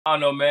I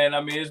don't know, man.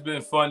 I mean, it's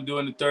been fun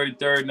doing the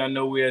 33rd, and I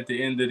know we're at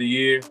the end of the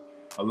year.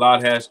 A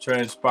lot has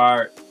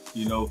transpired,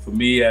 for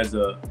me as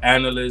a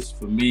analyst,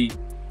 for me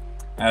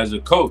as a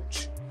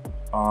coach.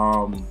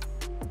 Um,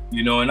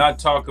 and I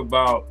talk to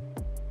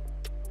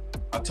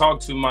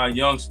my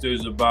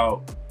youngsters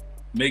about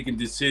making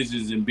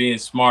decisions and being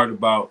smart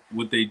about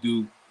what they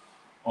do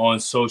on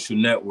social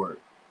network.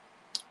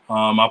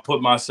 I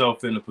put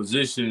myself in a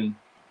position,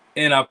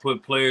 and I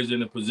put players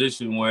in a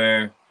position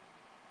where,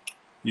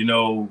 you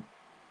know,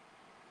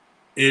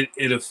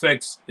 it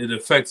affects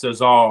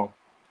us all,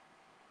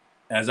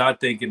 as I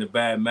think, in a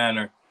bad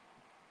manner.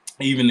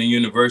 Even the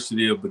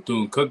University of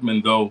Bethune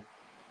Cookman, though,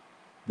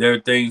 there are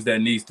things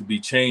that needs to be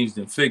changed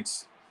and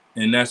fixed,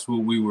 and that's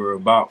what we were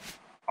about.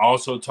 I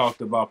also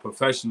talked about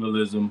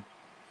professionalism,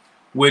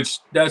 which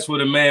that's what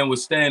a man would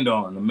stand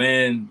on. A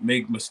man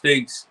make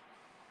mistakes,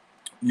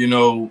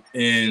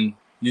 and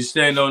you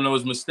stand on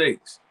those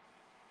mistakes,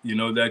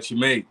 that you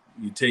make.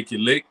 You take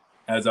your lick,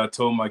 as I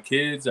told my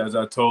kids, as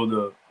I told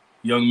the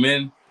young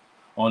men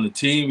on the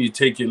team, you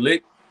take your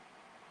lick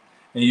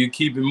and you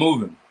keep it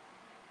moving.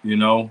 You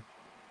know,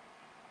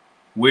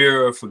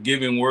 we're a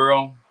forgiving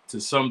world to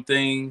some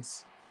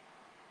things,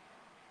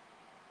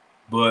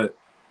 but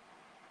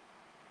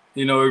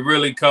it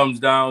really comes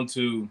down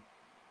to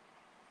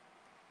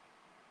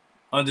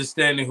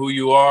understanding who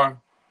you are,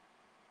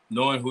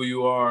 knowing who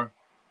you are,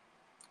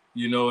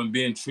 and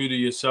being true to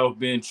yourself,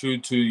 being true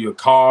to your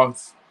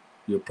cause,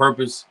 your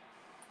purpose,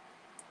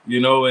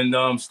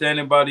 and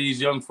standing by these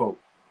young folk.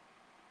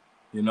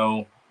 You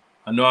know,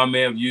 I know I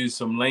may have used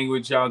some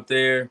language out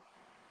there,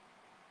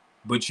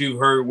 but you've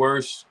heard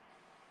worse.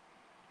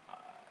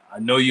 I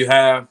know you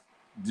have,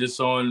 just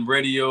on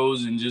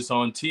radios and just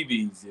on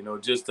TVs.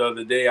 Just the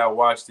other day I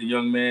watched a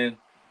young man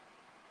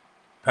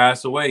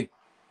pass away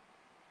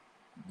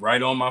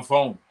right on my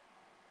phone.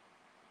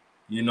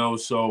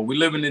 So we're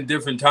living in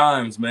different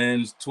times,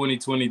 man. It's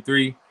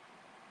 2023.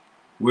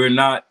 We're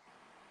not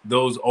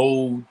those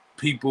old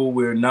people.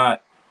 We're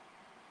not,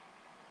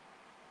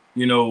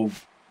 the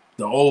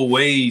old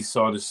ways,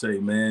 so to say,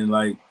 man.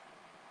 Like,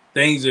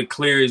 things are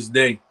clear as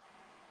day.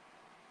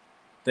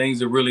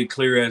 Things are really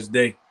clear as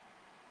day,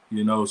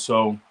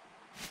 So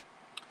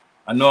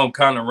I know I'm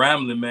kind of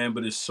rambling, man,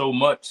 but it's so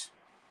much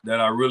that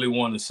I really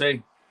want to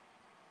say.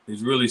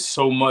 There's really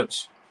so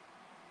much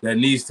that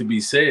needs to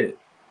be said.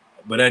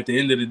 But at the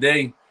end of the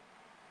day,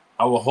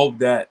 I will hope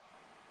that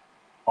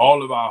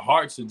all of our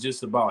hearts are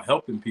just about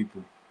helping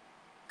people,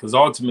 because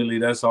ultimately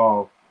that's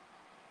all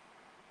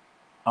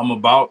I'm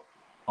about,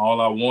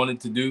 all I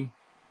wanted to do,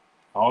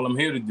 all I'm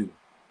here to do,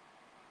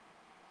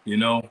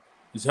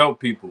 is help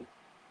people.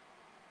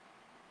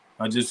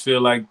 I just feel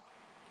like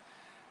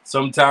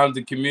sometimes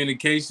the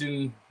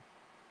communication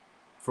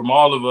from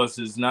all of us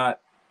is not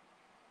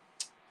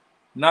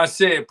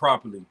said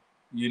properly,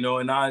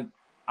 and I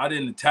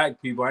didn't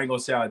attack people. I ain't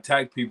gonna say I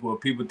attack people or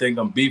people think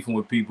I'm beefing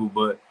with people,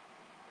 but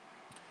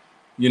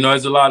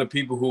there's a lot of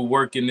people who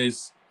work in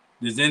this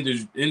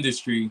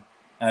industry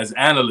as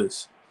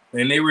analysts,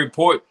 and they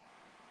report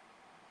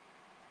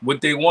what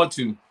they want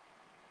to.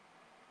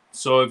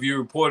 So if you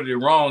reported it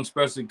wrong,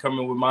 especially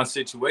coming with my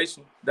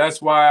situation,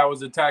 that's why I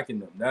was attacking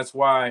them. That's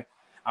why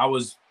I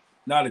was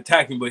not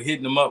attacking, but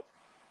hitting them up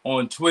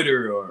on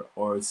Twitter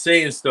or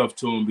saying stuff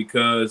to them,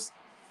 because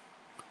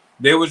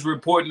they was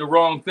reporting the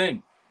wrong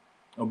thing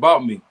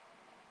about me.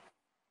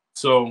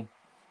 So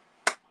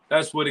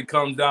that's what it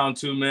comes down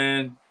to,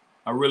 man.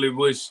 I really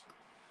wish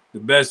the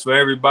best for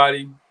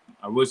everybody.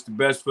 I wish the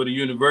best for the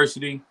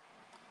university,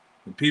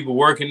 the people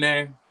working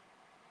there,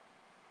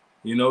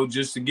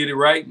 just to get it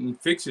right and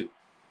fix it.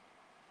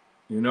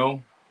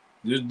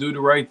 Just do the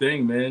right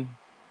thing, man.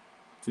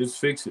 Just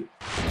fix it.